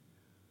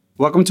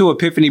Welcome to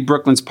Epiphany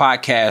Brooklyn's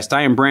podcast.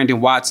 I am Brandon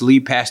Watts,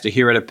 lead pastor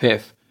here at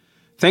Epiph.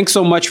 Thanks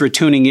so much for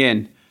tuning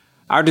in.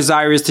 Our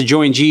desire is to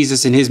join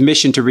Jesus in his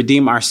mission to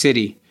redeem our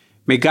city.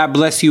 May God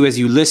bless you as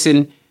you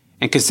listen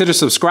and consider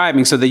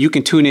subscribing so that you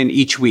can tune in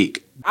each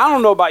week. I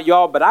don't know about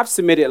y'all, but I've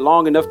submitted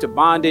long enough to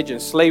bondage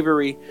and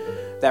slavery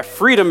that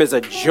freedom is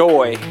a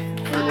joy.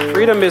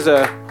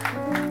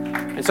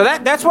 And so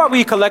that's why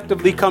we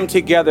collectively come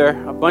together,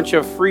 a bunch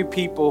of free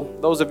people,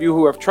 those of you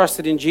who have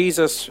trusted in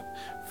Jesus,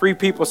 free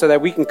people, so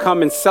that we can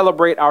come and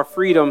celebrate our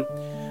freedom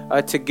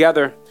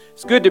together.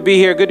 It's good to be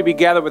here, good to be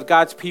gathered with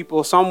God's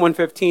people. Psalm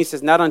 115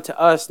 says, not unto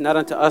us,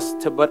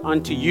 but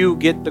unto you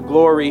get the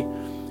glory.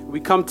 We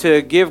come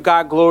to give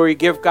God glory,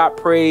 give God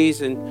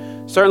praise,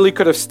 and certainly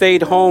could have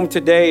stayed home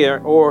today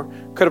or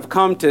could have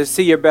come to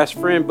see your best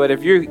friend. But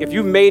if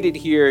you made it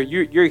here,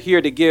 you're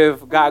here to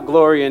give God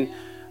glory and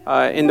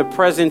in the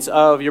presence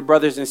of your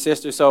brothers and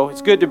sisters. So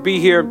it's good to be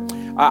here.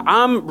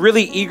 I'm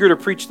really eager to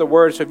preach the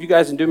word. So if you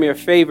guys can do me a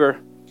favor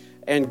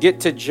and get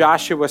to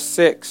Joshua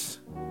 6.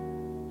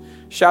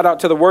 Shout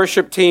out to the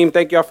worship team.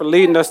 Thank y'all for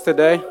leading us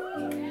today.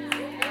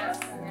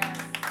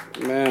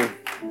 Man.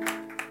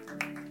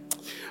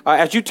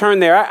 As you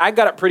turn there, I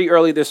got up pretty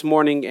early this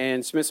morning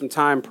and spent some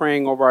time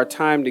praying over our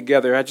time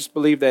together. I just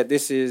believe that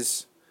this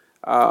is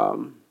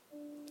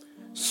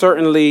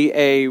certainly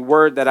a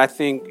word that I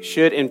think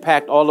should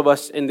impact all of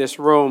us in this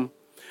room.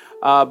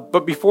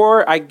 But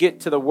before I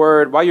get to the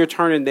word, while you're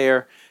turning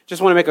there,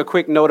 just want to make a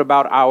quick note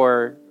about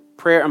our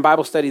prayer and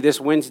Bible study this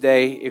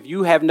Wednesday. If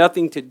you have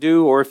nothing to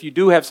do, or if you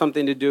do have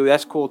something to do,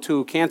 that's cool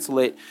too. Cancel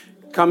it.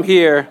 Come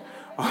here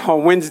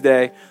on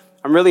Wednesday.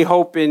 I'm really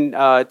hoping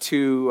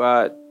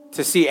to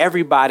see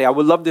everybody. I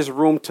would love this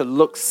room to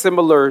look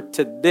similar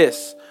to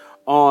this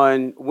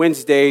on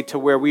Wednesday, to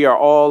where we are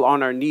all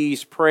on our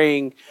knees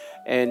praying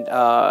and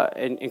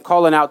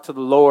calling out to the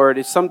Lord.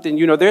 It's something,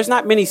 there's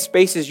not many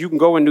spaces you can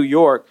go in New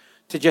York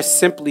to just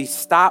simply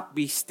stop,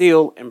 be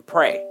still, and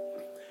pray.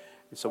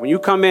 And so when you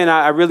come in,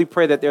 I really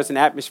pray that there's an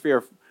atmosphere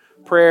of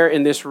prayer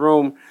in this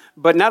room.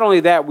 But not only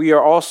that, we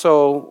are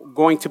also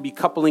going to be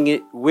coupling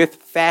it with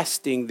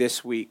fasting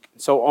this week.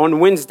 So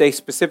on Wednesday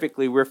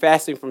specifically, we're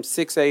fasting from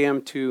 6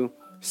 a.m. to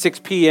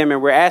 6 p.m.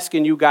 And we're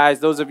asking you guys,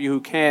 those of you who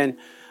can,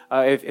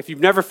 if you've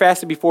never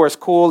fasted before, it's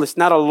cool. It's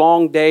not a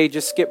long day.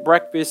 Just skip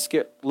breakfast,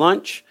 skip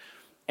lunch.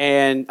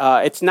 And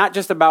it's not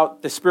just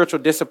about the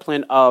spiritual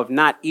discipline of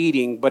not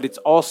eating, but it's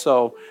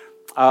also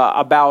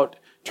about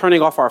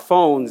turning off our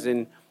phones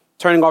and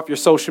turning off your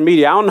social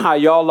media. I don't know how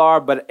y'all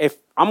are, but if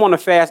I'm on a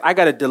fast, I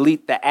got to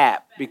delete the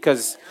app,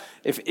 because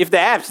if the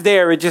app's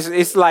there,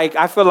 it's like,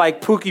 I feel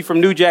like Pookie from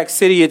New Jack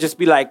City. It just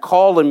be like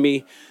calling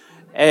me.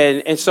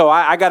 And so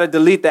I got to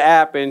delete the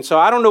app. And so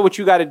I don't know what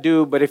you got to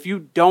do, but if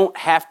you don't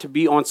have to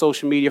be on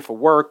social media for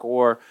work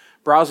or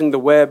browsing the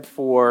web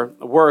for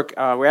work,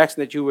 we're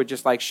asking that you would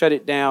just like shut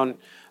it down,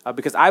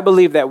 because I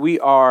believe that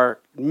we are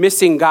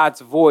missing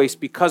God's voice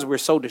because we're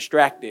so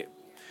distracted.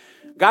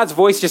 God's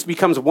voice just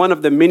becomes one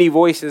of the many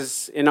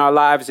voices in our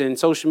lives, and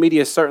social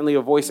media is certainly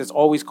a voice that's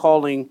always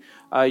calling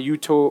you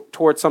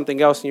towards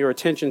something else in your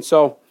attention.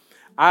 So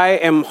I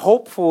am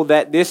hopeful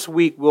that this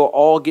week we'll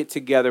all get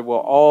together. We'll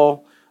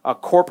all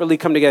corporately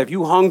come together. If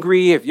you're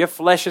hungry, if your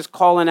flesh is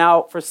calling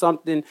out for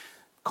something,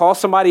 call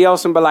somebody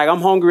else and be like,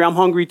 I'm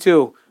hungry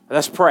too.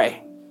 Let's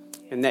pray.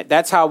 And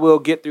that's how we'll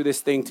get through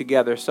this thing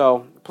together.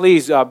 So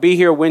please be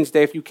here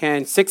Wednesday if you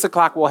can. 6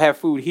 o'clock, we'll have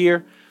food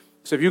here.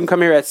 So if you can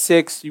come here at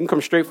 6, you can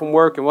come straight from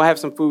work and we'll have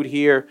some food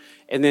here.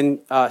 And then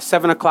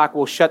 7 o'clock,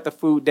 we'll shut the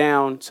food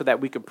down so that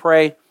we can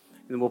pray.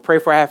 And then we'll pray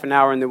for half an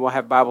hour, and then we'll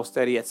have Bible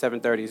study at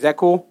 7:30. Is that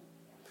cool?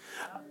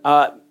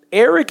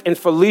 Eric and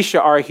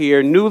Felicia are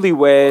here,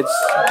 newlyweds.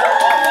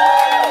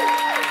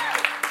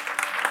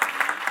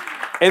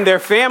 And their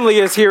family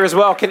is here as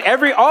well. Can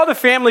all the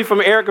family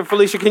from Eric and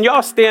Felicia, can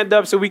y'all stand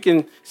up so we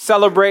can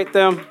celebrate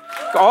them?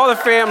 All the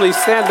families,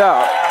 stand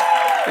up.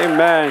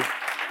 Amen.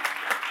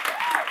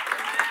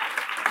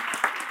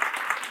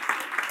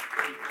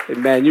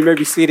 Amen. You may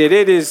be seated.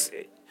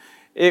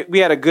 We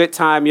had a good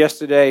time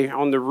yesterday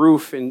on the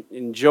roof and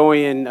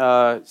enjoying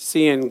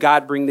seeing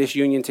God bring this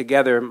union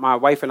together. My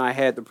wife and I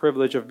had the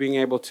privilege of being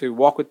able to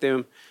walk with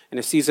them in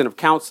a season of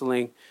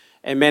counseling.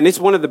 And man, it's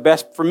one of the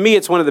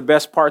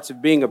best parts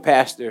of being a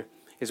pastor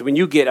is when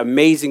you get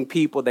amazing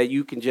people that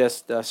you can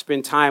just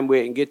spend time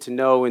with and get to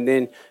know, and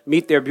then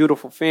meet their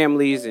beautiful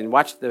families and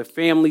watch the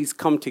families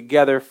come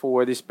together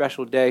for this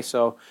special day.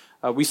 So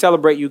we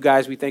celebrate you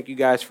guys. We thank you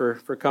guys for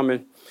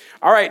coming.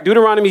 All right,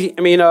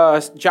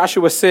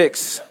 Joshua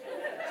 6.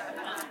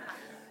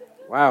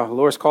 Wow, the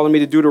Lord's calling me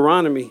to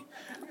Deuteronomy.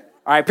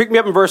 All right, pick me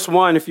up in verse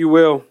 1, if you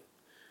will.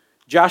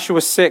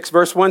 Joshua 6,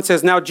 verse 1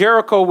 says, Now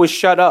Jericho was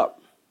shut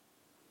up,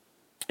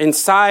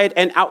 inside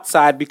and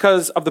outside,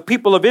 because of the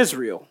people of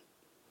Israel.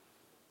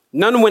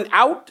 None went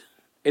out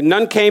and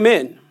none came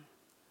in.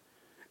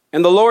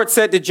 And the Lord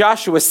said to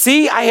Joshua,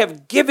 See, I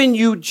have given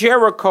you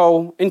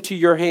Jericho into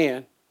your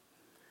hand,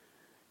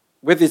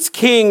 with its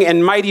king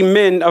and mighty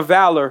men of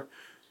valor.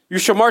 You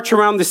shall march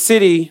around the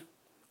city,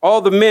 all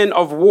the men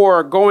of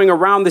war going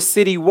around the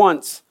city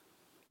once.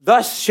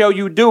 Thus shall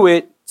you do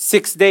it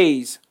 6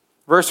 days.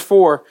 Verse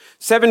 4,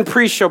 7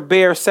 priests shall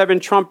bear 7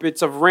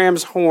 trumpets of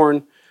ram's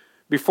horn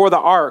before the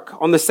ark.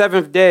 On the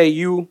 7th day,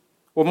 you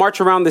will march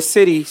around the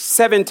city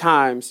 7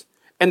 times,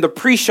 and the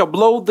priests shall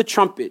blow the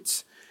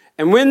trumpets.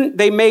 And when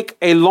they make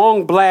a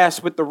long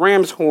blast with the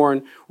ram's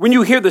horn, when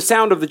you hear the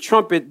sound of the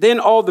trumpet, then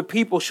all the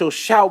people shall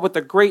shout with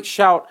a great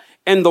shout,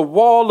 and the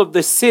wall of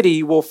the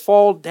city will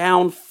fall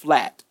down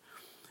flat.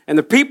 And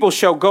the people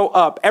shall go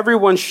up,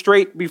 everyone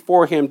straight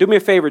before him. Do me a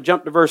favor,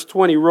 jump to verse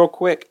 20 real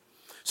quick.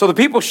 So the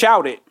people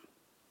shouted,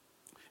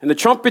 and the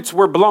trumpets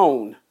were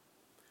blown.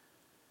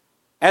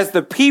 As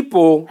the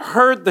people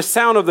heard the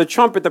sound of the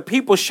trumpet, the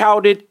people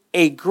shouted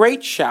a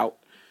great shout.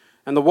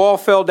 And the wall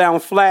fell down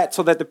flat,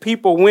 so that the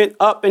people went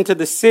up into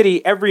the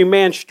city, every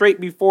man straight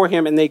before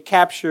him, and they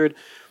captured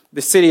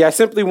the city. I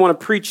simply want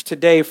to preach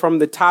today from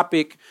the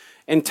topic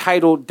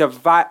entitled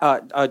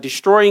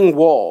Destroying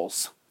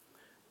Walls.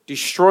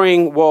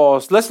 Destroying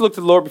walls. Let's look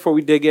to the Lord before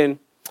we dig in.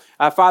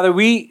 Father,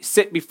 we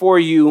sit before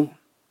you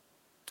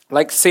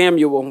like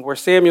Samuel, where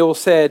Samuel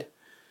said,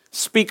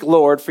 "Speak,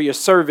 Lord, for your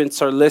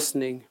servants are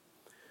listening."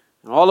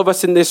 And all of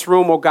us in this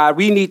room, oh God,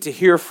 we need to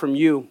hear from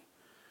you.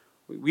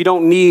 We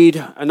don't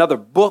need another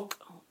book.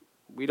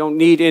 We don't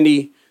need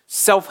any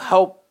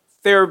self-help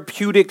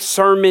therapeutic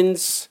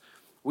sermons.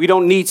 We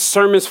don't need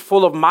sermons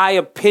full of my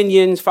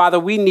opinions.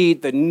 Father, we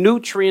need the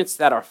nutrients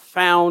that are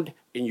found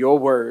in your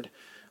word.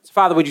 So,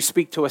 Father, would you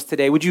speak to us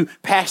today? Would you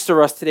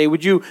pastor us today?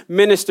 Would you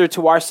minister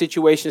to our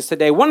situations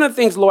today? One of the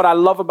things, Lord, I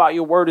love about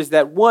your word is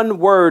that one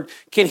word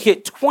can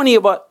hit 20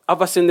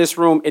 of us in this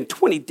room in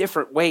 20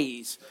 different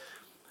ways.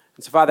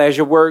 And so, Father, as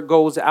your word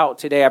goes out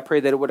today, I pray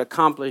that it would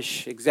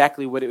accomplish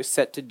exactly what it was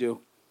set to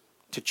do,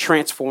 to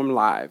transform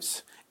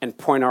lives and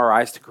point our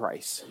eyes to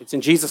Christ. It's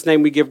in Jesus'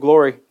 name we give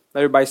glory.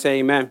 Let everybody say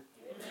amen.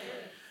 Amen.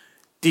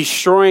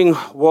 Destroying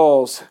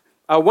walls.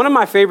 One of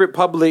my favorite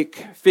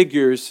public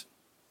figures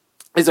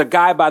is a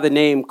guy by the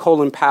name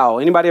Colin Powell.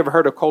 Anybody ever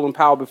heard of Colin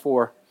Powell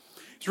before?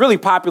 He's really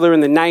popular in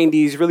the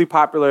 90s, really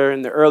popular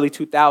in the early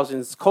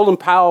 2000s. Colin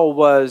Powell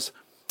was,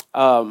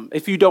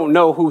 if you don't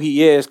know who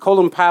he is,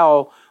 Colin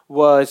Powell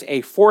was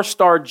a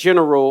 4-star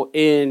general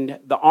in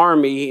the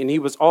Army, and he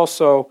was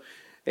also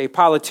a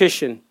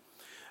politician.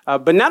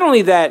 But not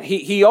only that,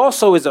 he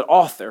also is an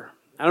author.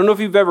 I don't know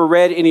if you've ever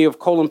read any of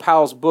Colin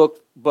Powell's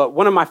book, but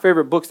one of my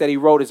favorite books that he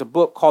wrote is a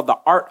book called The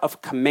Art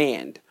of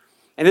Command.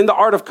 And in The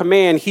Art of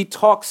Command, he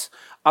talks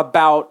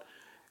about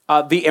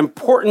the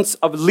importance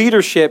of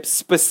leadership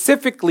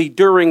specifically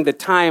during the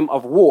time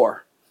of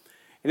war.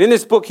 And in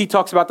this book, he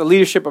talks about the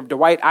leadership of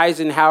Dwight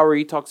Eisenhower.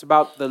 He talks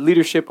about the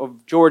leadership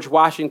of George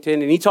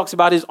Washington, and he talks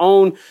about his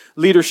own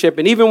leadership.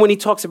 And even when he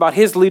talks about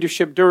his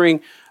leadership during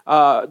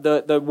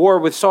the war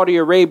with Saudi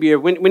Arabia,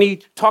 when he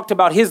talked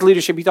about his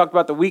leadership, he talked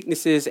about the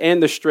weaknesses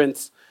and the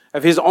strengths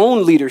of his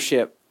own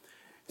leadership.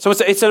 So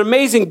it's an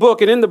amazing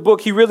book. And in the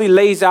book, he really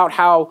lays out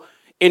how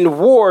in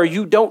war,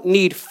 you don't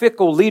need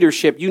fickle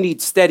leadership. You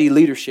need steady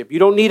leadership. You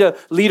don't need a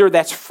leader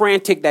that's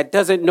frantic, that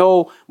doesn't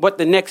know what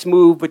the next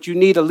move, but you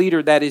need a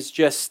leader that is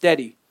just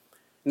steady.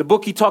 In the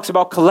book, he talks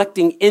about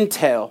collecting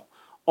intel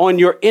on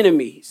your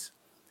enemies.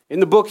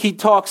 In the book, he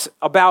talks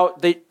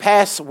about the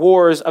past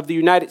wars of the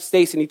United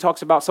States, and he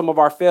talks about some of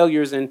our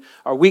failures and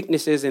our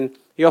weaknesses, and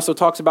he also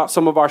talks about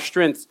some of our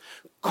strengths.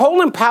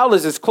 Colin Powell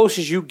is as close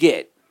as you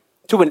get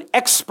to an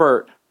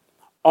expert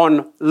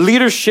on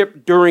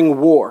leadership during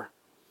war.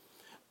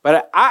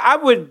 But I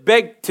would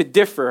beg to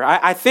differ.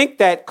 I think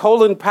that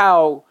Colin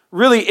Powell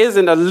really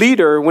isn't a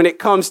leader when it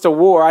comes to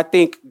war. I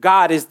think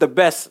God is the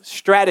best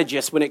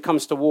strategist when it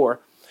comes to war.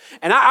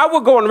 And I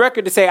would go on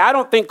record to say I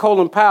don't think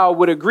Colin Powell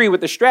would agree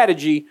with the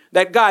strategy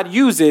that God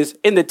uses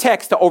in the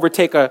text to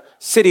overtake a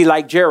city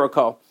like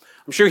Jericho.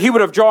 I'm sure he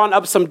would have drawn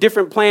up some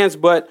different plans,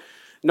 but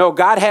no,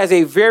 God has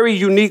a very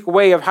unique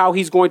way of how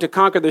he's going to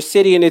conquer the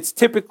city, and it's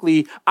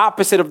typically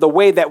opposite of the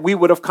way that we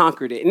would have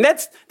conquered it. And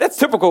that's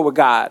typical with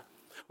God.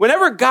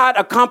 Whenever God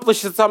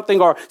accomplishes something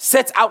or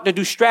sets out to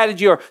do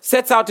strategy or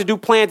sets out to do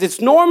plans,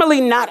 it's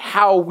normally not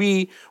how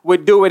we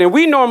would do it. And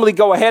we normally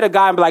go ahead of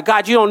God and be like,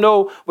 God, you don't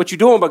know what you're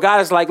doing. But God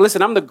is like,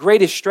 listen, I'm the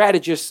greatest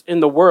strategist in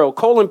the world.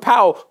 Colin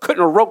Powell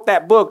couldn't have wrote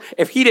that book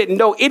if he didn't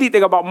know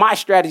anything about my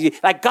strategy.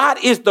 Like,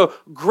 God is the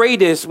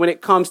greatest when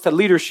it comes to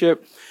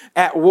leadership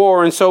at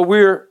war. And so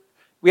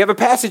we have a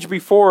passage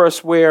before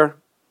us where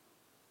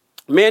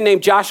a man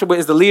named Joshua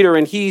is the leader,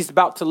 and he's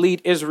about to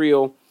lead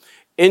Israel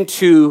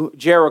into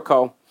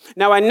Jericho.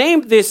 Now, I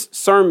named this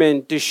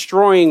sermon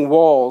Destroying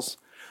Walls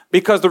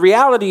because the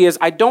reality is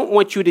I don't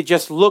want you to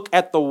just look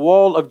at the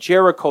wall of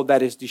Jericho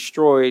that is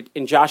destroyed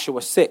in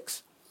Joshua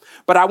 6,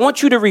 but I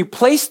want you to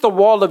replace the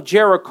wall of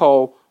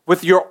Jericho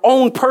with your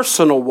own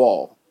personal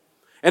wall.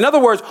 In other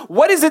words,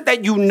 what is it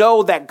that you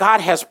know that God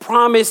has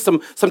promised,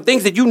 some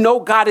things that you know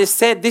God has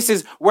said, this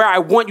is where I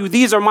want you,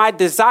 these are my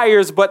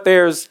desires, but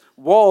there's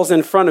walls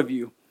in front of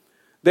you.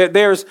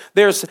 There's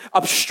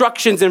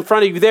obstructions in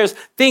front of you.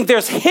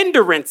 There's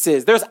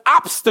hindrances. There's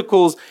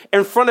obstacles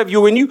in front of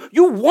you. And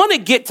you want to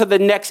get to the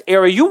next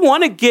area. You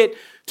want to get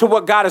to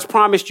what God has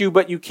promised you,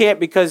 but you can't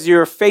because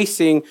you're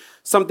facing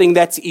something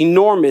that's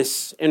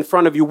enormous in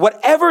front of you.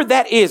 Whatever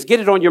that is,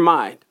 get it on your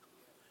mind.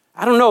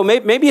 I don't know.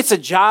 Maybe it's a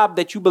job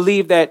that you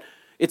believe that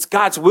it's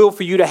God's will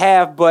for you to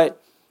have,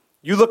 but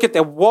you look at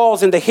the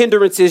walls and the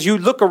hindrances. You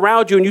look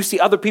around you and you see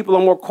other people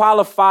are more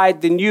qualified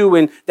than you,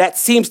 and that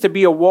seems to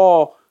be a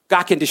wall.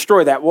 God can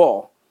destroy that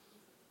wall.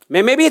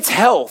 Maybe it's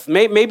health.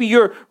 Maybe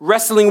you're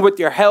wrestling with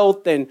your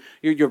health and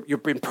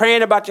you've been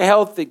praying about your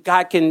health, that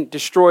God can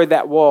destroy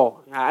that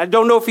wall. I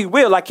don't know if he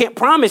will. I can't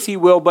promise he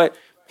will, but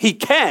he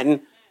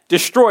can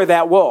destroy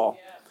that wall.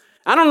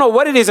 I don't know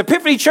what it is.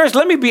 Epiphany Church,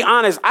 let me be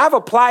honest. I've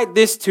applied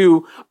this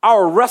to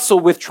our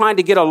wrestle with trying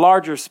to get a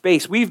larger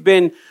space. We've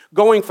been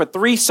going for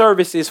 3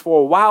 services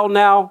for a while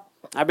now.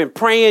 I've been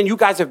praying. You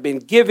guys have been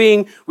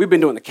giving. We've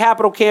been doing the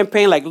capital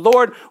campaign. Like,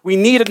 Lord, we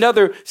need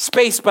another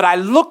space. But I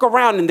look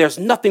around and there's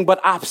nothing but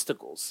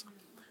obstacles.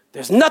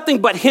 There's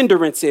nothing but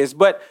hindrances.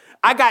 But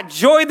I got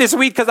joy this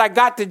week because I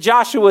got to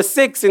Joshua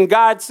 6 and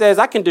God says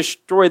I can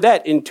destroy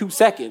that in 2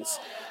 seconds.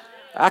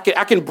 I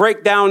can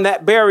break down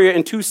that barrier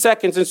in 2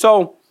 seconds. And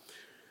so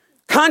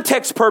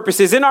context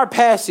purposes in our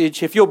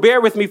passage, if you'll bear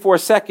with me for a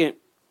second,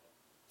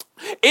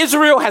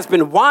 Israel has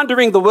been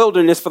wandering the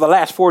wilderness for the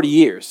last 40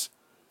 years.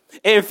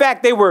 In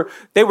fact, they were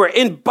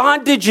in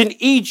bondage in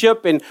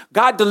Egypt, and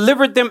God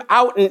delivered them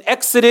out in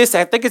Exodus.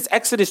 I think it's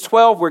Exodus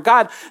 12, where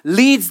God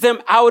leads them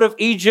out of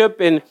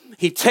Egypt, and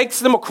he takes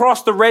them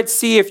across the Red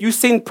Sea. If you've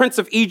seen Prince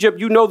of Egypt,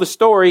 you know the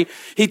story.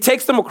 He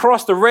takes them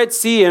across the Red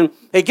Sea, and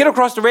they get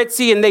across the Red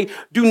Sea, and they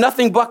do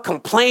nothing but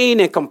complain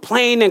and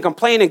complain and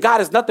complain, and God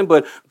is nothing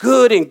but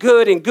good and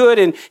good and good,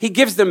 and he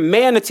gives them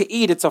manna to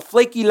eat. It's a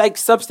flaky-like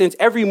substance.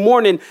 Every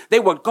morning, they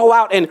would go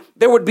out, and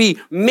there would be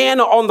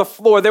manna on the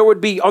floor. There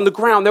would be on the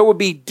ground. There would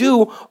be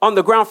dew on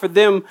the ground for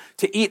them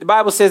to eat. The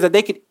Bible says that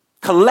they could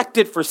collect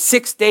it for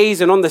 6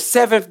 days. And on the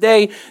 7th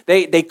day,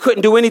 they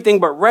couldn't do anything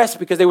but rest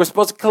because they were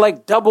supposed to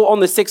collect double on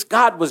the 6th.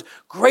 God was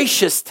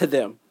gracious to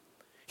them.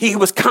 He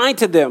was kind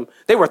to them.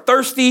 They were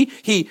thirsty.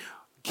 He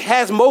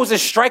has Moses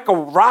strike a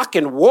rock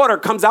and water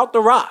comes out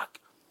the rock.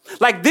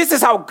 Like, this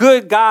is how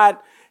good God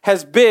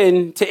has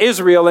been to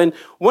Israel. And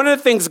one of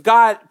the things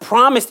God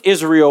promised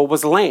Israel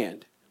was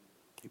land.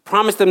 He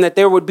promised them that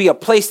there would be a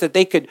place that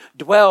they could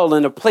dwell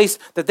in, a place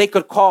that they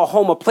could call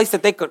home, a place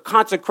that they could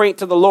consecrate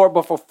to the Lord.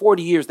 But for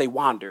 40 years, they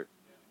wandered.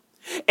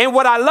 And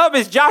what I love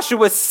is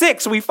Joshua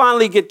 6, we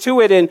finally get to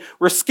it, and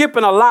we're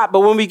skipping a lot. But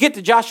when we get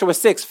to Joshua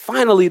 6,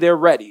 finally they're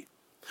ready.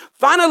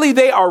 Finally,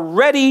 they are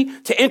ready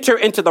to enter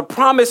into the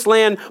promised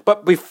land.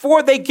 But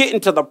before they get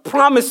into the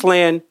promised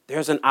land,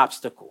 there's an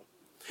obstacle.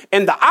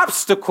 And the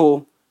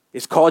obstacle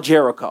is called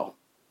Jericho.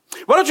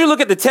 Why don't you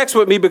look at the text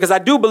with me? Because I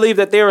do believe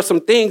that there are some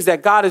things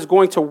that God is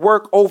going to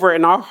work over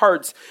in our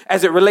hearts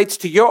as it relates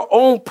to your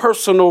own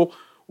personal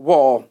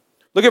wall.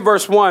 Look at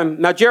verse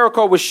 1. Now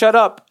Jericho was shut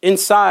up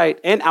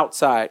inside and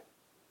outside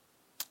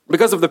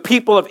because of the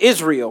people of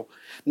Israel.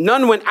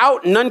 None went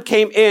out, none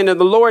came in. And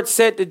the Lord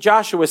said to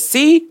Joshua,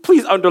 see,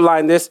 please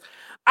underline this.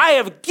 I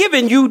have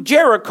given you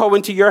Jericho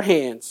into your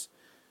hands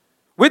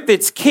with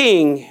its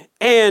king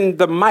and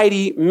the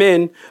mighty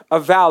men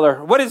of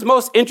valor. What is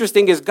most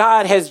interesting is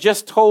God has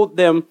just told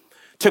them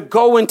to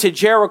go into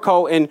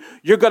Jericho and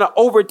you're going to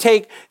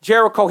overtake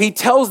Jericho. He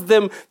tells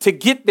them to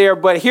get there.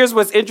 But here's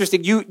what's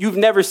interesting. You've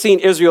never seen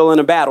Israel in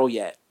a battle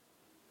yet.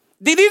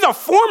 These are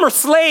former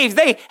slaves.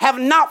 They have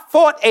not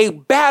fought a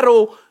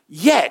battle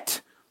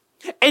yet.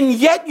 And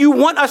yet you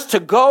want us to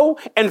go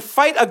and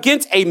fight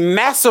against a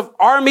massive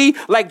army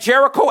like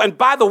Jericho. And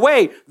by the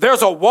way,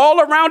 there's a wall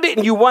around it.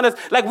 And you want us,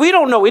 like, we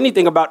don't know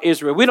anything about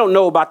Israel. We don't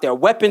know about their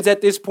weapons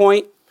at this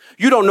point.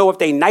 You don't know if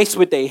they nice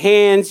with their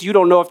hands. You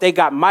don't know if they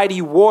got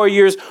mighty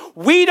warriors.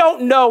 We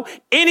don't know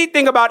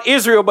anything about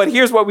Israel. But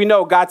here's what we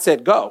know. God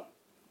said, go.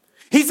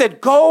 He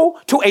said, go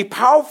to a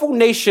powerful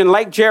nation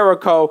like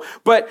Jericho,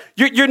 but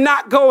you're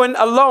not going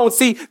alone.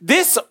 See,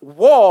 this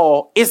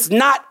wall is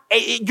not,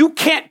 you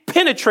can't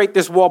penetrate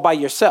this wall by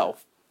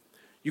yourself.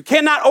 You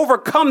cannot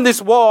overcome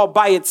this wall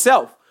by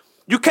itself.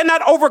 You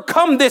cannot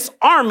overcome this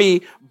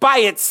army by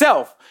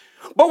itself.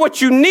 But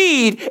what you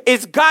need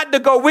is God to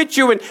go with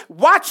you. And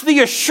watch the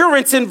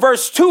assurance in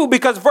verse 2,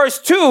 because verse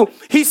 2,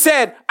 he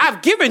said,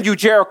 I've given you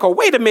Jericho.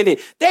 Wait a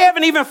minute. They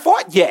haven't even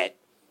fought yet.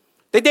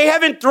 They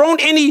haven't thrown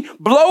any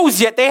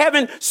blows yet. They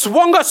haven't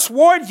swung a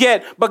sword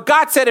yet. But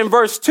God said in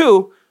verse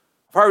 2,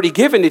 I've already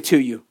given it to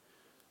you.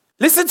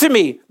 Listen to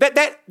me.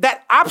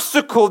 That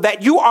obstacle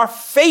that you are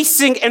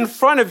facing in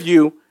front of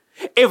you,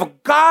 if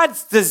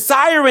God's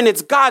desire and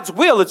it's God's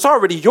will, it's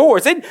already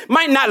yours. It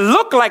might not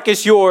look like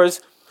it's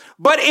yours,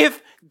 but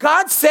if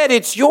God said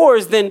it's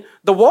yours, then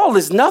the wall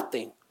is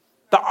nothing.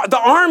 The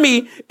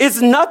army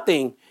is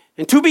nothing.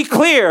 And to be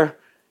clear,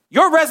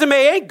 your resume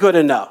ain't good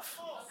enough.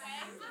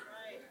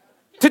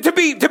 To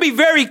be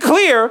very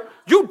clear,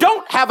 you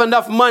don't have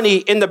enough money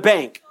in the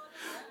bank.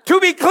 To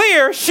be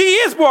clear, she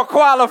is more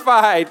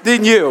qualified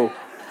than you.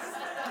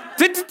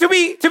 To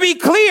be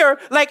clear,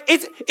 like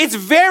it's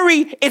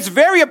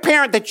very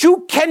apparent that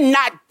you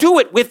cannot do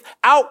it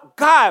without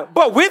God,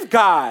 but with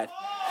God.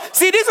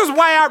 See, this is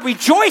why I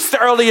rejoiced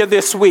earlier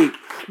this week,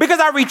 Because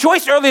I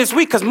rejoiced earlier this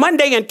week because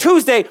Monday and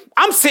Tuesday,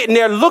 I'm sitting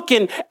there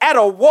looking at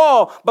a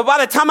wall. But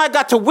by the time I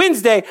got to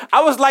Wednesday,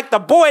 I was like the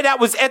boy that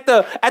was at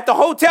the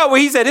hotel where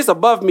he said, it's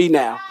above me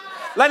now.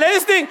 Like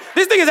this thing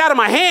is out of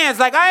my hands.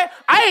 Like I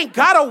ain't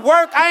gotta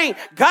work. I ain't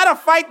gotta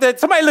fight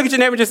somebody look at your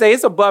neighbor and just say,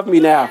 it's above me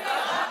now.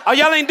 Oh,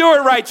 y'all ain't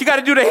doing it right. You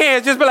gotta do the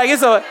hands. Just be like,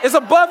 it's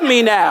above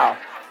me now.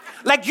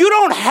 Like you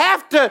don't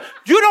have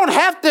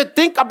to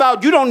think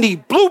about, you don't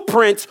need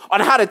blueprints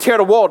on how to tear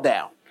the wall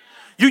down.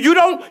 You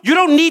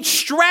don't need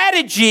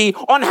strategy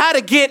on how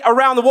to get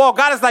around the wall.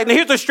 God is like, now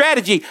here's the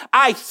strategy.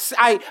 I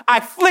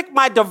flick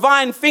my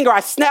divine finger,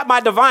 I snap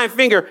my divine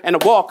finger, and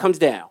the wall comes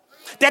down.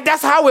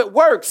 That's how it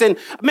works. And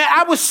man,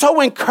 I was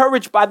so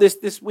encouraged by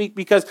this week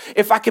because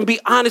if I can be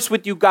honest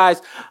with you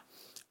guys,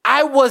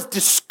 I was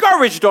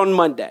discouraged on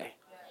Monday.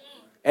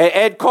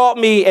 Ed called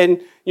me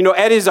and,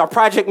 Ed is our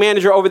project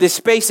manager over this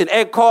space. And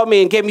Ed called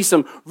me and gave me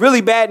some really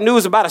bad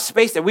news about a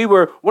space that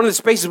one of the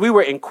spaces we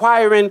were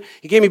inquiring.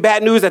 He gave me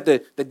bad news that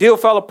the deal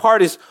fell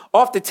apart, is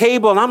off the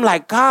table. And I'm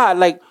like, God,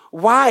 like,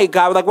 why,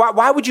 God? Like,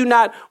 why would you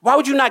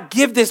not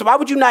give this? Why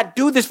would you not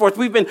do this for us?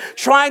 We've been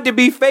trying to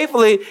be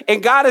faithfully.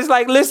 And God is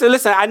like,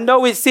 listen, I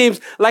know it seems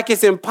like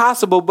it's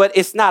impossible, but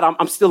it's not.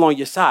 I'm still on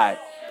your side.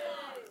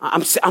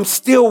 I'm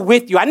still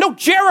with you. I know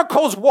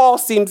Jericho's wall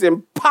seems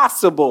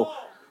impossible.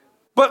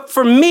 But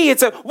for me,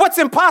 what's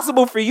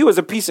impossible for you is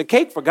a piece of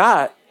cake for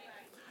God.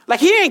 Like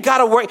he ain't got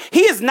to work.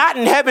 He is not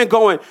in heaven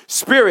going,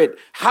 Spirit,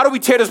 how do we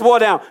tear this wall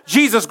down?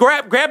 Jesus,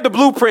 grab the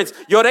blueprints.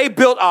 They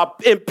built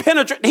up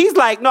impenetrable. He's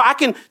like, no, I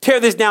can tear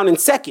this down in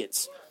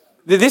seconds.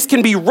 This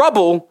can be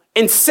rubble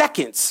in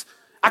seconds.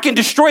 I can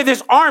destroy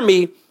this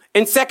army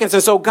in seconds.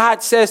 And so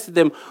God says to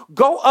them,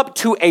 go up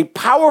to a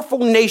powerful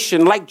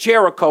nation like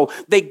Jericho.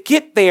 They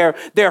get there,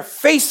 they're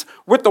faced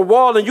with the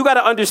wall. And you got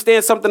to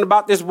understand something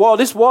about this wall.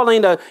 This wall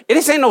ain't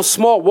no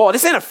small wall.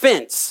 This ain't a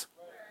fence.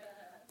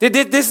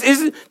 This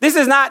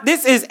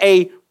is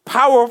a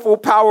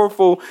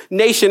powerful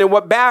nation. And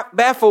what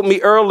baffled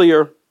me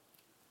earlier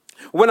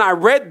when I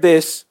read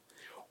this,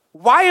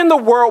 why in the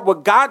world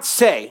would God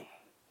say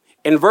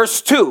in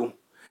verse 2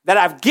 that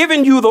I've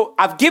given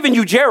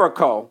you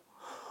Jericho,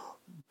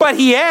 but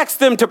he asked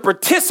them to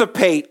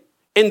participate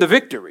in the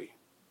victory?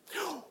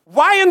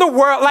 Why in the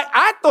world? Like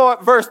I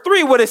thought verse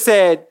 3 would have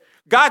said,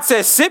 God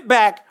says, sit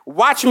back,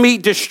 watch me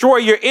destroy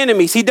your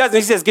enemies. He doesn't.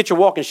 He says, get your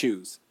walking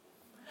shoes.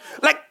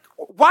 Like,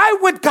 why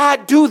would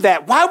God do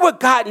that? Why would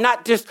God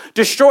not just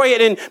destroy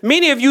it? And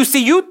many of you,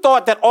 you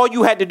thought that all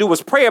you had to do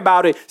was pray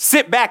about it,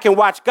 sit back and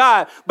watch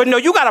God. But no,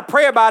 you got to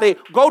pray about it,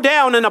 go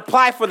down and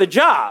apply for the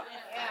job.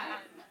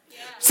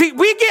 See,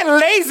 we get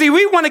lazy.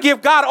 We want to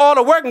give God all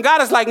the work. And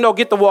God is like, no,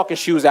 get the walking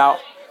shoes out.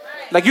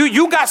 Like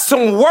you got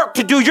some work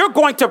to do. You're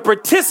going to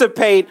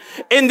participate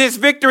in this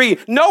victory.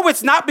 No,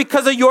 it's not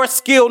because of your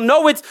skill.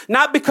 No, it's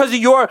not because of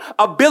your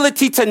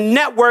ability to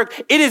network.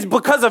 It is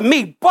because of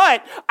me.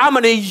 But I'm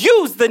going to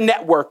use the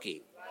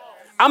networking.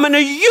 I'm going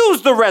to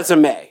use the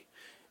resume.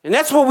 And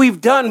that's what we've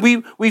done.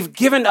 We've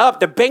given up.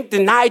 The bank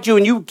denied you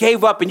and you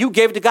gave up and you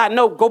gave it to God.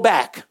 No, go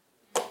back.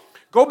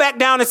 Go back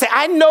down and say,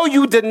 I know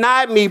you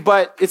denied me,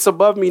 but it's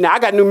above me now. I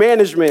got new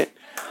management.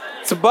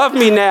 It's above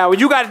me now.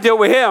 You got to deal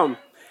with him.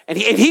 And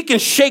he can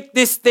shake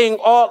this thing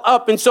all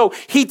up. And so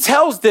he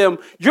tells them,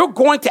 you're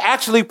going to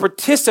actually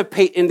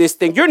participate in this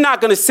thing. You're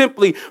not going to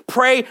simply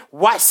pray,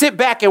 sit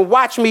back and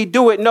watch me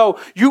do it. No,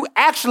 you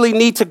actually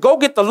need to go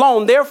get the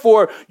loan.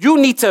 Therefore,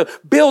 you need to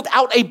build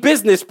out a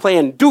business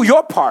plan. Do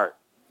your part.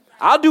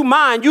 I'll do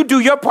mine. You do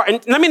your part.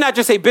 And let me not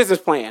just say business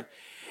plan.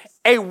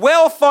 A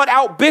well thought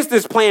out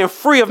business plan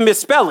free of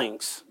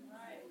misspellings.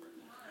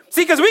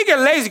 See, because we get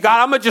lazy.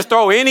 God, I'm going to just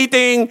throw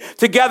anything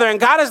together. And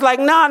God is like,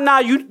 nah,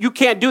 you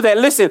can't do that.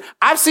 Listen,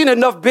 I've seen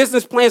enough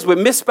business plans with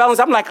misspellings.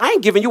 I'm like, I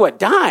ain't giving you a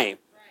dime.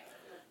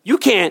 You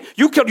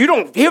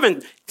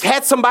haven't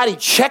had somebody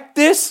check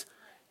this.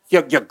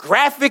 Your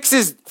graphics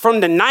is from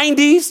the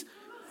 90s.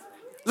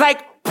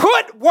 Like,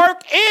 put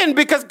work in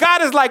because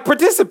God is like,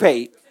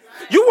 participate.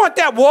 You want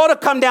that wall to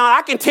come down.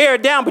 I can tear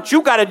it down, but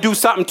you got to do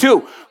something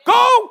too.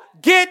 Go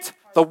get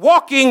the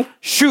walking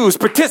shoes.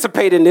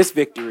 Participate in this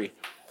victory.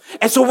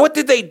 And so what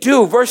did they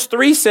do? Verse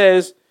 3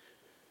 says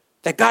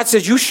that God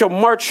says, you shall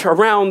march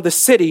around the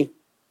city. You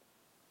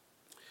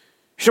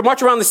shall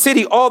march around the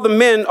city, all the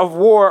men of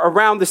war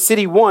around the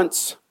city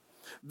once.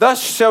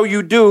 Thus shall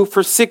you do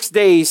for 6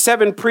 days.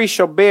 7 priests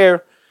shall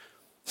bear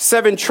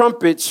 7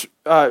 trumpets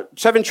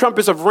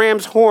of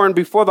ram's horn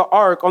before the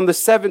ark. On the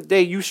 7th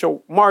day you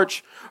shall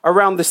march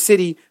around the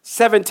city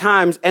 7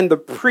 times, and the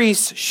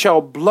priests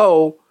shall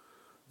blow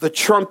the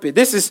trumpet.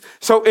 This is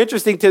so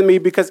interesting to me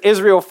because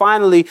Israel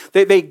finally,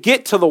 they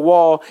get to the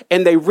wall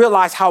and they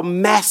realize how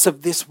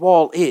massive this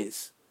wall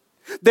is.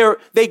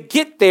 They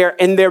get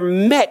there and they're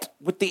met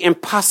with the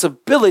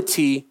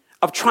impossibility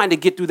of trying to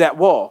get through that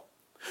wall.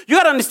 You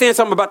got to understand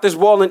something about this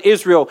wall in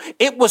Israel.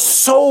 It was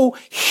so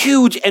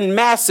huge and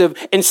massive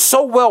and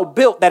so well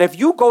built that if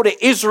you go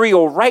to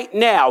Israel right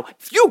now,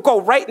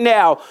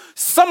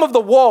 some of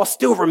the wall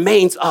still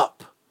remains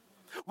up.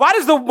 Why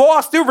does the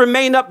wall still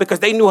remain up? Because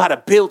they knew how to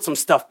build some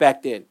stuff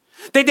back then.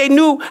 They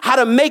knew how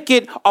to make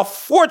it a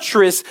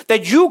fortress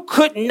that you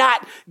could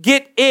not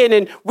get in.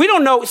 And we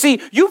don't know.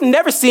 See, you've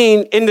never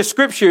seen in the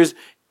scriptures,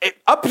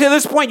 up to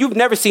this point, you've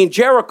never seen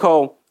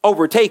Jericho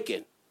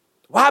overtaken.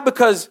 Why?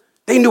 Because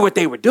they knew what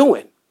they were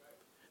doing.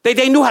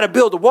 They knew how to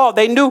build a wall.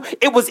 They knew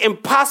it was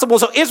impossible.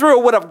 So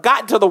Israel would have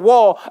gotten to the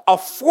wall, a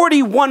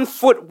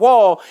 41-foot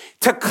wall.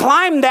 To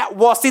climb that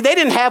wall, see, they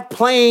didn't have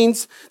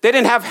planes. They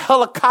didn't have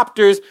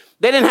helicopters.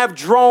 They didn't have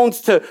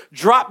drones to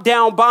drop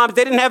down bombs.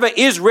 They didn't have an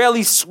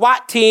Israeli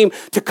SWAT team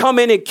to come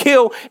in and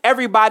kill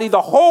everybody.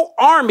 The whole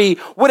army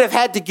would have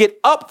had to get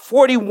up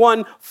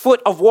 41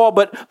 foot of wall.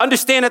 But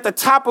understand, at the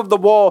top of the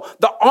wall,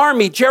 the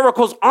army,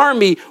 Jericho's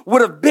army,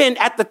 would have been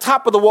at the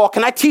top of the wall.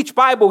 Can I teach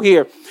Bible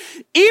here?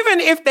 Even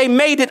if they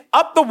made it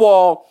up the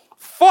wall,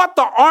 fought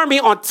the army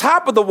on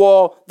top of the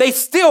wall, they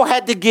still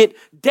had to get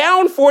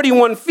down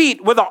 41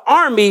 feet with an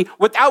army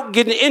without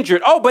getting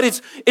injured. Oh, but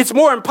it's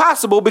more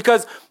impossible,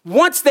 because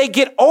once they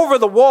get over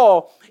the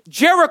wall,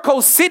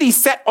 Jericho city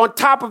sat on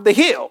top of the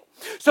hill.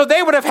 So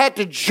they would have had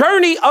to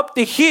journey up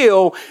the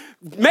hill,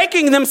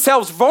 making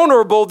themselves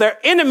vulnerable. Their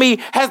enemy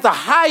has the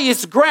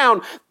highest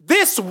ground.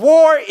 This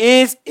war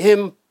is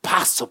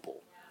impossible.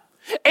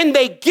 And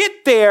they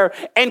get there,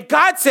 and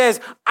God says,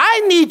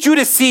 I need you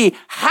to see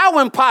how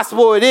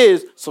impossible it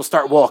is, so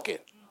start walking.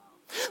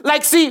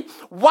 Like, see,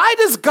 why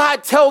does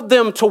God tell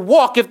them to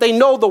walk if they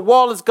know the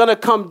wall is going to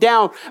come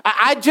down?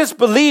 I just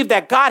believe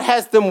that God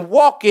has them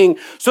walking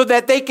so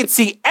that they can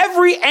see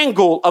every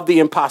angle of the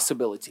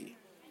impossibility.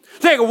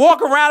 They can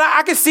walk around.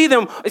 I can see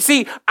them.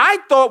 See, I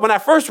thought when I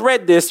first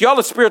read this, y'all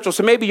are spiritual,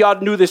 so maybe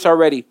y'all knew this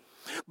already,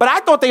 but I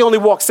thought they only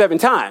walked 7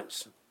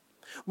 times.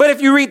 But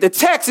if you read the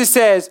text, it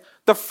says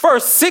the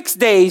first 6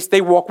 days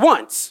they walk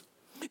once.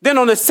 Then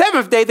on the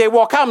 7th day, they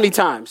walk how many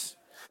times?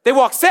 They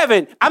walk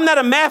 7. I'm not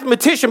a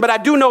mathematician, but I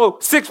do know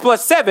 6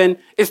 plus 7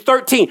 is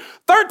 13.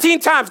 13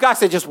 times God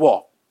said, just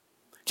walk.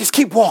 Just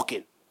keep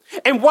walking.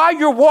 And while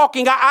you're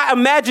walking, I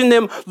imagine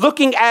them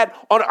looking at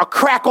a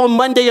crack on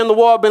Monday on the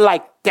wall, being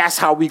like, that's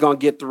how we going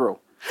to get through.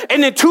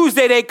 And then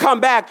Tuesday they come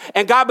back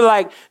and God be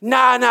like,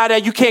 nah,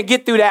 you can't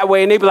get through that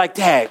way. And they be like,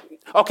 Dad.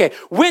 Okay,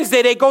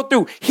 Wednesday they go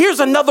through.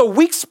 Here's another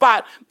weak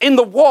spot in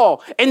the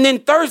wall. And then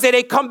Thursday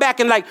they come back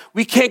and like,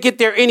 we can't get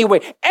there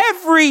anyway.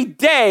 Every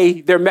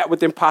day they're met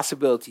with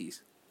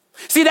impossibilities.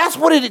 See, that's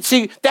what it is.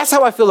 See, that's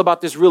how I feel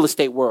about this real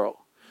estate world.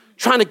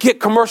 Trying to get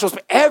commercials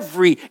for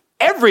every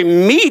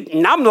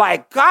meeting. I'm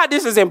like, God,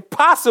 this is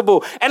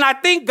impossible. And I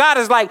think God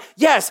is like,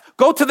 yes,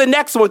 go to the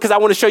next one because I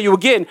want to show you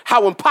again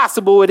how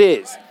impossible it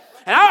is.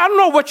 And I don't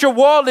know what your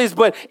wall is,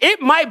 but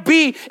it might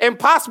be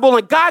impossible.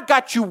 And God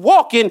got you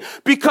walking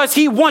because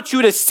he wants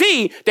you to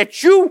see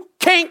that you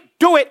can't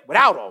do it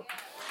without him.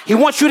 He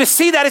wants you to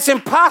see that it's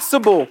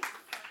impossible.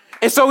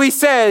 And so he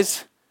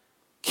says,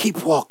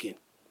 keep walking.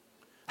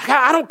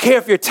 I don't care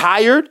if you're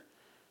tired.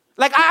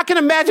 Like, I can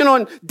imagine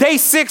on day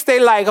 6,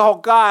 they like, oh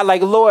God,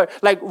 like Lord,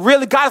 like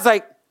really, God's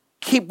like,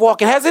 keep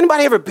walking. Has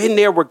anybody ever been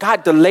there where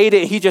God delayed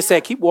it and he just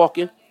said, keep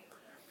walking?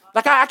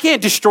 Like, I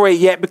can't destroy it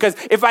yet, because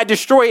if I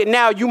destroy it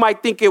now, you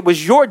might think it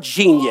was your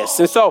genius.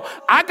 And so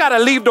I got to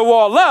leave the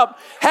wall up,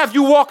 have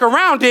you walk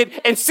around it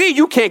and see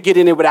you can't get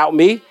in it without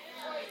me.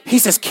 He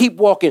says, keep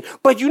walking.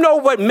 But you know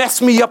what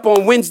messed me up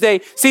on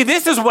Wednesday? See,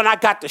 this is when I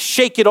got to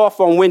shake it off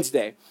on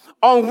Wednesday.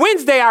 On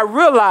Wednesday, I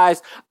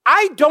realized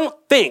I don't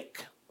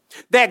think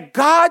that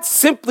God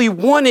simply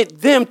wanted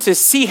them to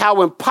see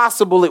how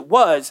impossible it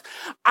was.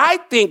 I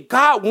think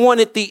God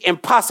wanted the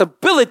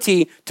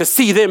impossibility to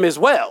see them as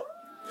well.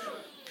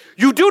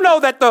 You do know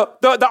that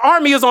the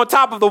army is on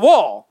top of the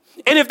wall.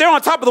 And if they're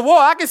on top of the wall,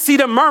 I can see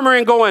them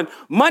murmuring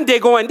Monday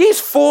going, these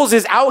fools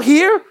is out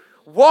here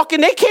walking.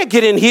 They can't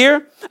get in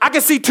here. I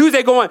can see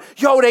Tuesday going,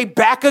 yo, they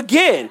back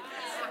again.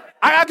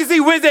 I can see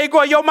Wednesday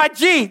going, yo, my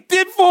G,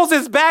 these fools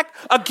is back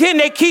again.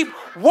 They keep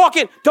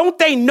walking. Don't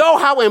they know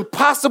how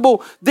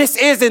impossible this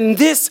is? And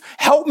this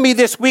helped me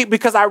this week,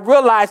 because I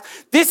realized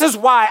this is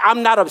why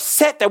I'm not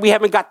upset that we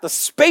haven't got the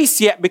space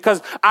yet,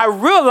 because I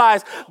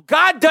realized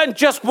God doesn't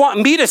just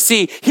want me to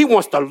see. He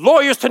wants the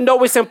lawyers to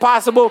know it's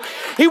impossible.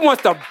 He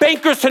wants the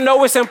bankers to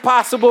know it's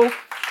impossible.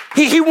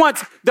 He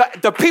wants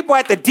the people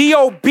at the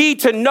DOB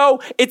to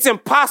know it's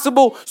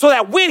impossible, so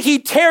that when he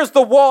tears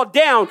the wall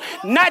down,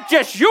 not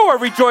just you are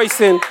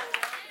rejoicing,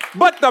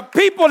 but the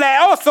people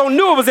that also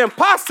knew it was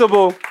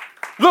impossible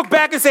look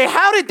back and say,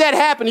 how did that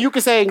happen? And you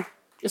can say,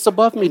 it's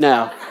above me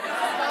now.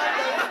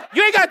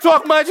 You ain't got to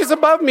talk much. It's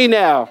above me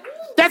now.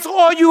 That's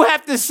all you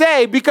have to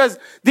say, because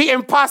the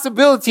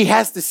impossibility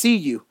has to see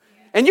you.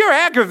 And you're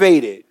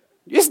aggravated.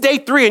 It's day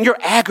 3 and you're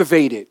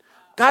aggravated.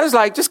 God is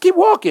like, just keep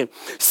walking.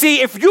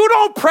 See, if you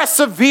don't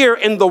persevere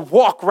in the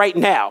walk right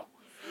now,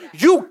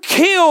 you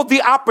kill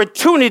the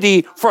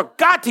opportunity for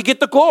God to get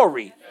the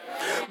glory.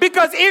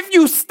 Because if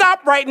you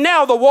stop right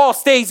now, the wall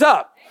stays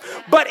up.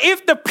 But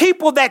if the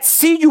people that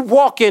see you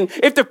walking,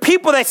 if the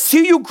people that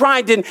see you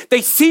grinding,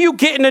 they see you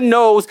getting the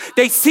nose,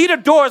 they see the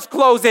doors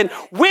closing,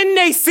 when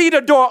they see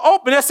the door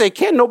open, they say,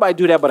 can't nobody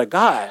do that but a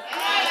God.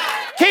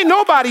 Can't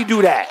nobody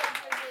do that.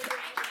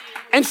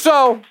 And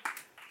so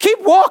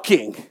keep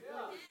walking.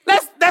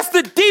 That's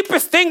the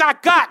deepest thing I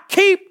got.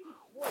 Keep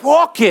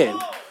walking.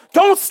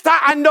 Don't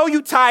stop. I know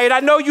you tired. I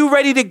know you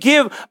ready to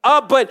give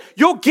up, but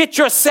you'll get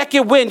your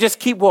second win. Just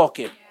keep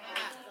walking.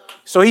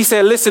 So he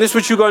said, listen, this is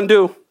what you're going to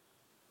do.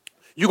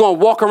 You're going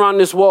to walk around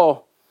this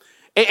wall.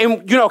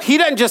 And, he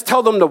doesn't just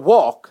tell them to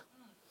walk.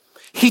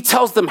 He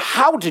tells them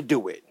how to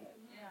do it.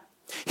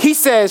 He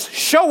says,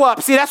 show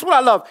up. See, that's what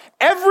I love.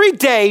 Every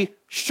day,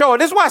 show up.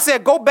 This is why I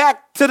said, go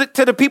back to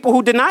the people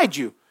who denied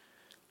you.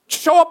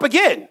 Show up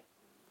again.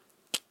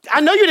 I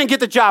know you didn't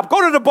get the job.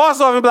 Go to the boss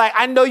office and be like,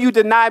 I know you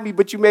denied me,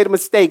 but you made a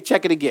mistake.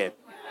 Check it again.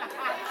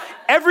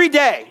 Every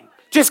day,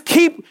 just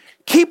keep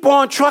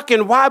on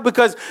trucking. Why?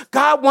 Because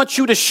God wants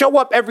you to show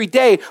up every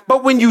day.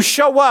 But when you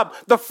show up,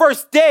 the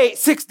first day,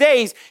 6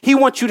 days, he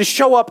wants you to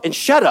show up and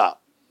shut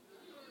up.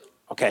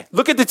 Okay,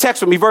 look at the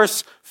text with me,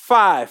 verse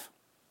 5.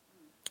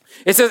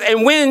 It says,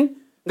 and when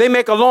they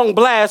make a long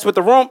blast with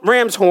the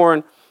ram's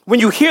horn, when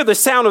you hear the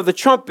sound of the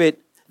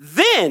trumpet,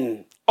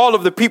 then all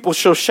of the people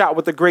shall shout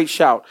with a great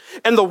shout,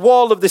 and the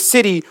wall of the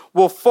city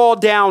will fall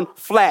down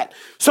flat.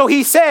 So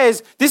he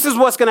says, this is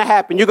what's going to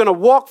happen. You're going to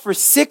walk for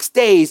 6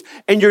 days,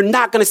 and you're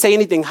not going to say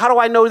anything. How do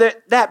I know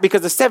that?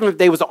 Because the seventh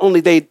day was the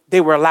only day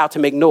they were allowed to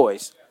make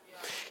noise.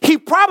 He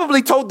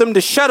probably told them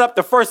to shut up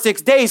the first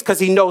 6 days because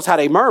he knows how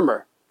they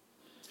murmur.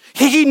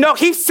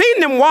 He's seen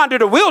them wander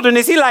the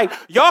wilderness. He like,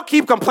 y'all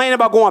keep complaining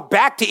about going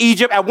back to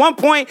Egypt. At one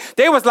point,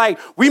 they was like,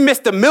 we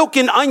missed the milk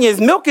and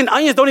onions. Milk and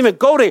onions don't even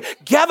go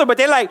together, but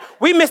they're like,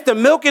 we missed the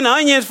milk and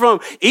onions from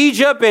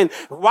Egypt. And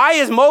why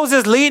is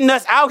Moses leading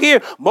us out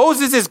here?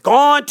 Moses is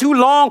gone too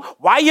long.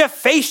 Why your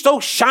face so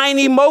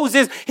shiny,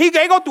 Moses? They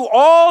go through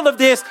all of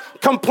this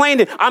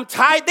complaining. I'm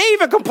tired. They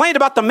even complained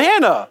about the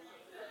manna.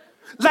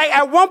 Like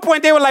at one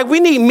point, they were like, we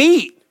need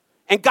meat.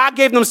 And God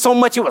gave them so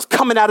much, it was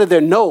coming out of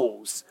their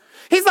nose.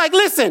 He's like,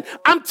 listen,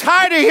 I'm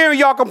tired of hearing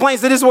y'all complain,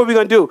 so this is what we're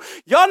going to do.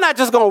 Y'all not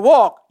just going to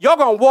walk. Y'all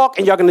going to walk,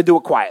 and y'all going to do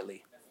it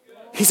quietly.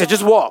 He said,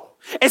 just walk.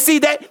 And see,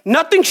 that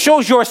nothing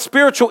shows your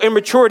spiritual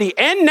immaturity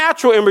and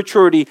natural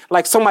immaturity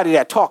like somebody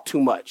that talk too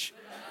much.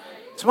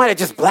 Somebody that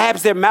just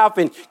blabs their mouth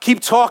and keep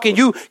talking.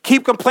 You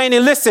keep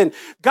complaining. Listen,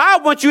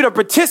 God wants you to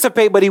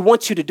participate, but he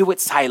wants you to do it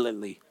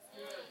silently.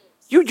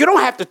 You don't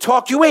have to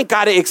talk. You ain't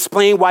got to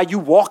explain why you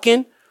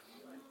walking.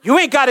 You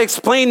ain't got to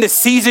explain the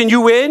season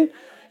you in.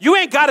 You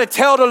ain't got to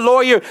tell the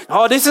lawyer,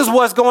 oh, this is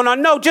what's going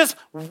on. No, just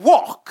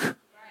walk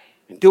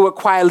and do it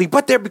quietly.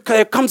 But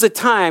there comes a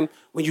time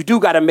when you do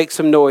got to make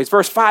some noise.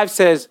 Verse 5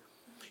 says,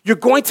 you're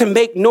going to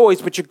make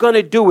noise, but you're going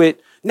to do it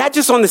not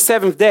just on the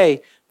seventh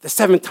day, the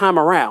seventh time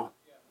around.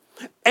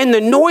 And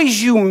the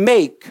noise you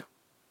make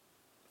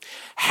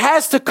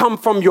has to come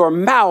from your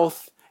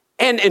mouth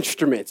and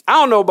instruments. I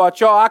don't know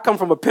about y'all. I come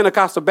from a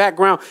Pentecostal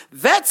background.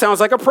 That sounds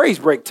like a praise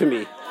break to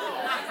me.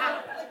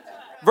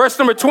 Verse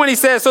number 20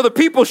 says, so the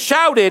people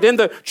shouted and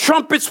the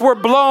trumpets were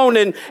blown.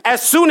 And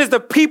as soon as the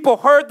people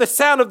heard the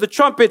sound of the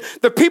trumpet,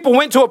 the people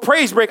went to a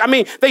praise break. I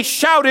mean, they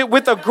shouted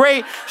with a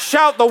great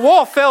shout. The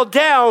wall fell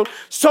down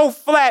so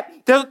flat.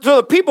 So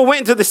the people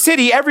went into the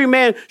city, every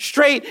man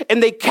straight,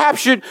 and they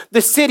captured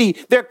the city.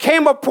 There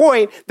came a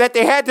point that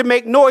they had to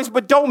make noise,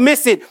 but don't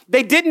miss it.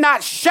 They did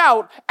not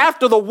shout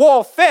after the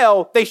wall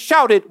fell. They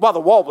shouted while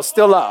the wall was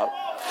still up.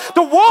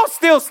 The wall's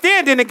still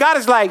standing, and God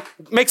is like,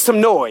 make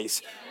some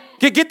noise.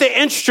 Get the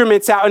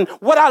instruments out. And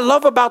what I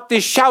love about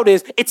this shout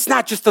is it's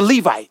not just the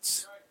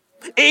Levites.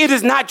 It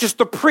is not just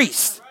the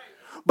priests.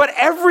 But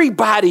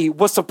everybody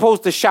was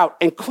supposed to shout,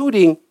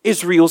 including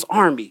Israel's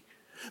army.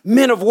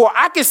 Men of war.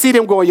 I can see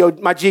them going, yo,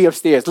 my G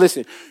upstairs.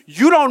 Listen,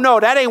 you don't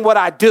know. That ain't what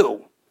I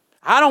do.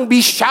 I don't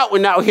be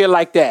shouting out here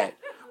like that.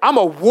 I'm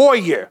a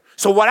warrior.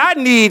 So what I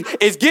need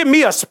is give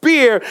me a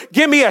spear,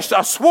 give me a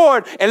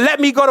sword, and let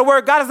me go to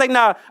work. God is like,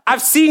 nah,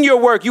 I've seen your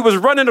work. You was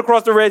running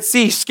across the Red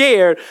Sea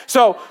scared.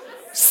 So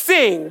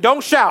sing,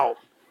 don't shout.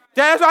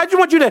 That's why I just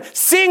want you to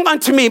sing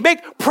unto me,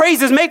 make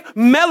praises, make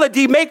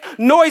melody, make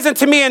noise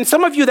unto me. And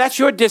some of you, that's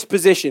your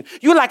disposition.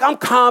 You're like, I'm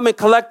calm and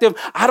collective.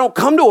 I don't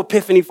come to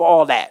Epiphany for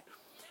all that.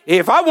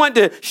 If I want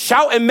to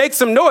shout and make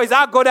some noise,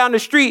 I'll go down the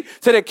street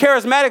to the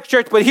charismatic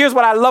church. But here's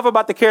what I love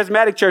about the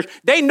charismatic church.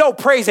 They know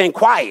praise ain't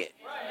quiet.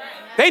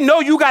 They know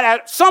you got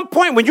at some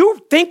point when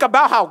you think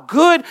about how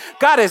good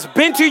God has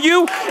been to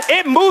you,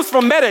 it moves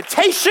from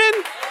meditation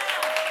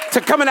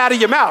to coming out of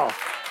your mouth.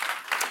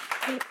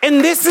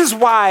 And this is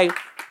why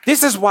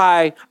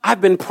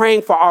I've been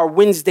praying for our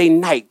Wednesday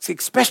nights,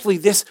 especially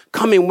this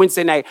coming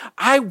Wednesday night.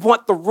 I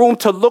want the room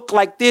to look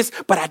like this,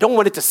 but I don't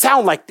want it to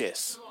sound like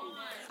this.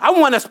 I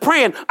want us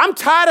praying. I'm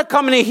tired of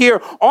coming in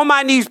here on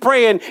my knees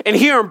praying and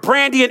hearing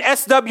Brandy and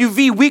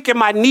SWV weaken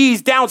my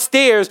knees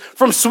downstairs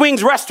from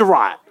Swings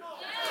Restaurant.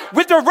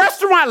 With the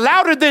restaurant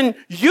louder than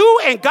you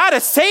and God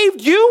has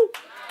saved you,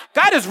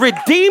 God has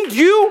redeemed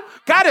you,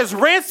 God has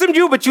ransomed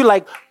you, but you're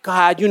like,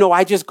 God,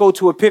 I just go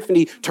to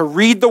Epiphany to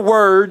read the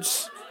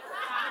words,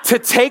 to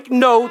take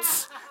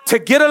notes, to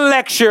get a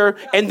lecture,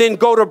 and then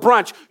go to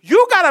brunch.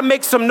 You got to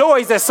make some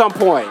noise at some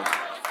point.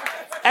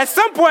 At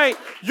some point,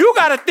 you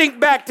got to think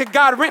back to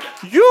God.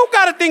 You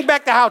got to think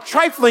back to how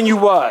trifling you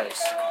was.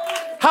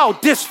 how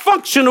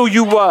dysfunctional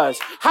you was,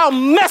 how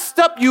messed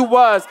up you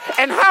was,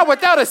 and how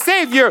without a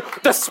Savior,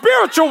 the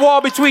spiritual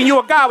wall between you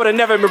and God would have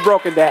never been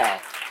broken down.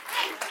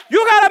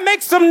 You got to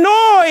make some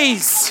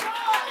noise.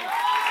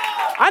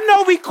 I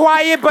know we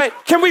quiet,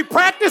 but can we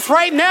practice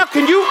right now?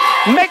 Can you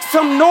make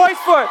some noise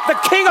for the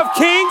King of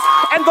Kings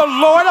and the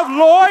Lord of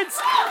Lords?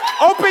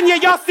 Open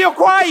y'all still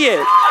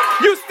quiet.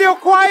 You still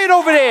quiet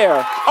over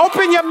there.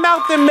 Open your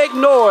mouth and make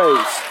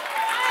noise.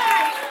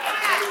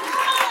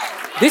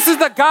 This is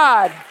the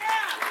God.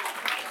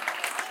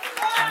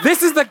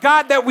 This is the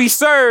God that we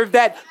serve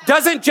that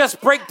doesn't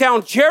just break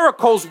down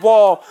Jericho's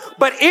wall,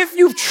 but if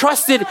you've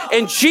trusted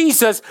in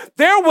Jesus,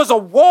 there was a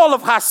wall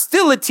of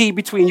hostility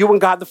between you and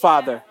God the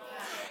Father.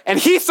 And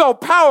he's so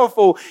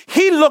powerful,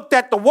 he looked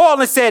at the wall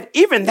and said,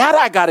 even that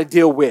I got to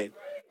deal with.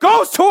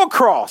 Goes to a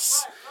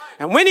cross.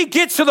 And when he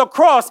gets to the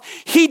cross,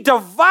 he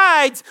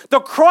divides.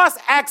 The cross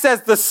acts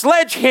as the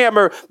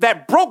sledgehammer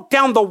that broke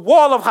down the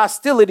wall of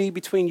hostility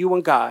between you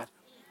and God.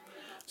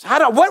 So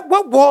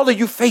what wall are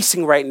you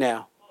facing right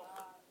now?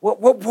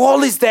 What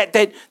wall is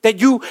that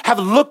you have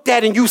looked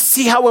at and you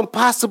see how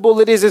impossible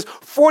it is? It's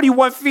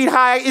 41 feet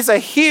high. It's a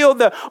hill.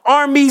 The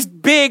army's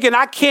big and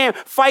I can't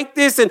fight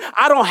this. And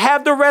I don't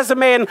have the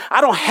resume and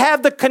I don't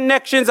have the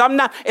connections. I'm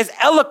not as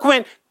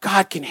eloquent.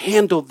 God can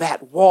handle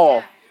that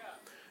wall.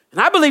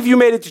 And I believe you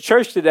made it to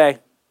church today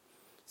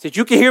so that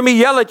you can hear me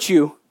yell at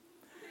you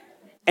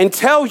and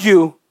tell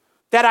you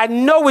that I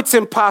know it's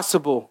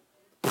impossible.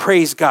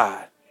 Praise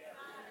God.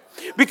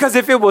 Because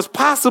if it was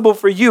possible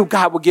for you,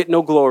 God would get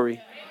no glory.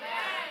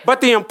 But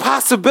the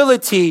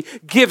impossibility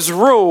gives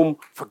room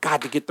for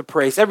God to get the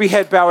praise. Every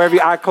head bow,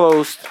 every eye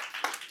closed.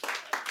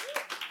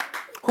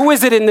 Who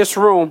is it in this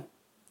room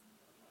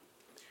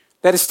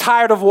that is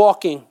tired of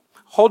walking?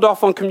 Hold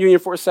off on communion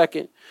for a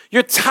second.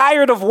 You're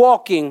tired of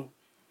walking.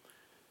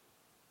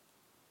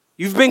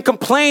 You've been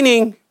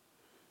complaining.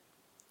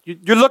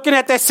 You're looking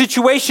at that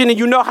situation and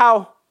you know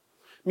how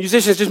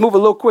musicians just move a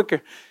little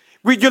quicker.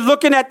 You're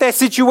looking at that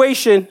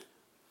situation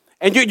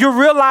and you're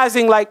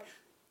realizing like,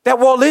 that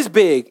wall is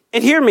big.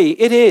 And hear me,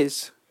 it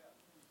is.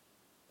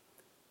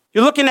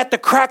 You're looking at the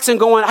cracks and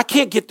going, I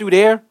can't get through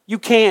there. You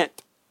can't.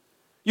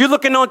 You're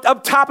looking on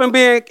up top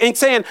and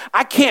saying,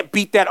 I can't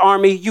beat that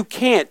army. You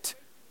can't.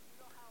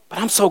 But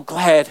I'm so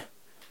glad.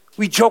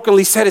 We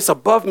jokingly said it's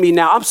above me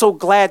now. I'm so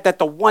glad that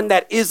the one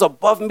that is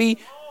above me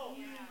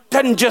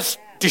doesn't just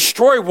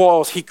destroy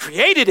walls. He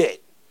created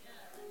it.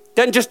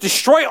 Doesn't just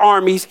destroy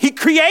armies. He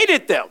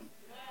created them.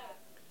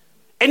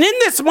 And in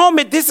this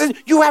moment,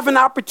 you have an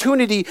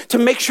opportunity to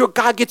make sure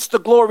God gets the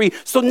glory.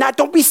 So now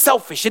don't be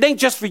selfish. It ain't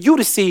just for you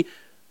to see,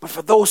 but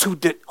for those who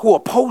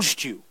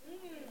opposed you,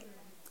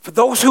 for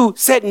those who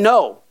said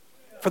no,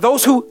 for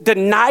those who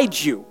denied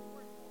you.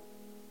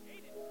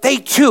 They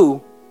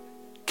too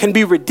can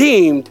be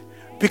redeemed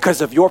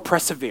because of your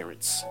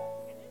perseverance.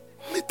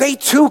 They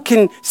too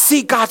can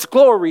see God's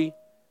glory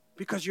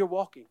because you're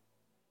walking.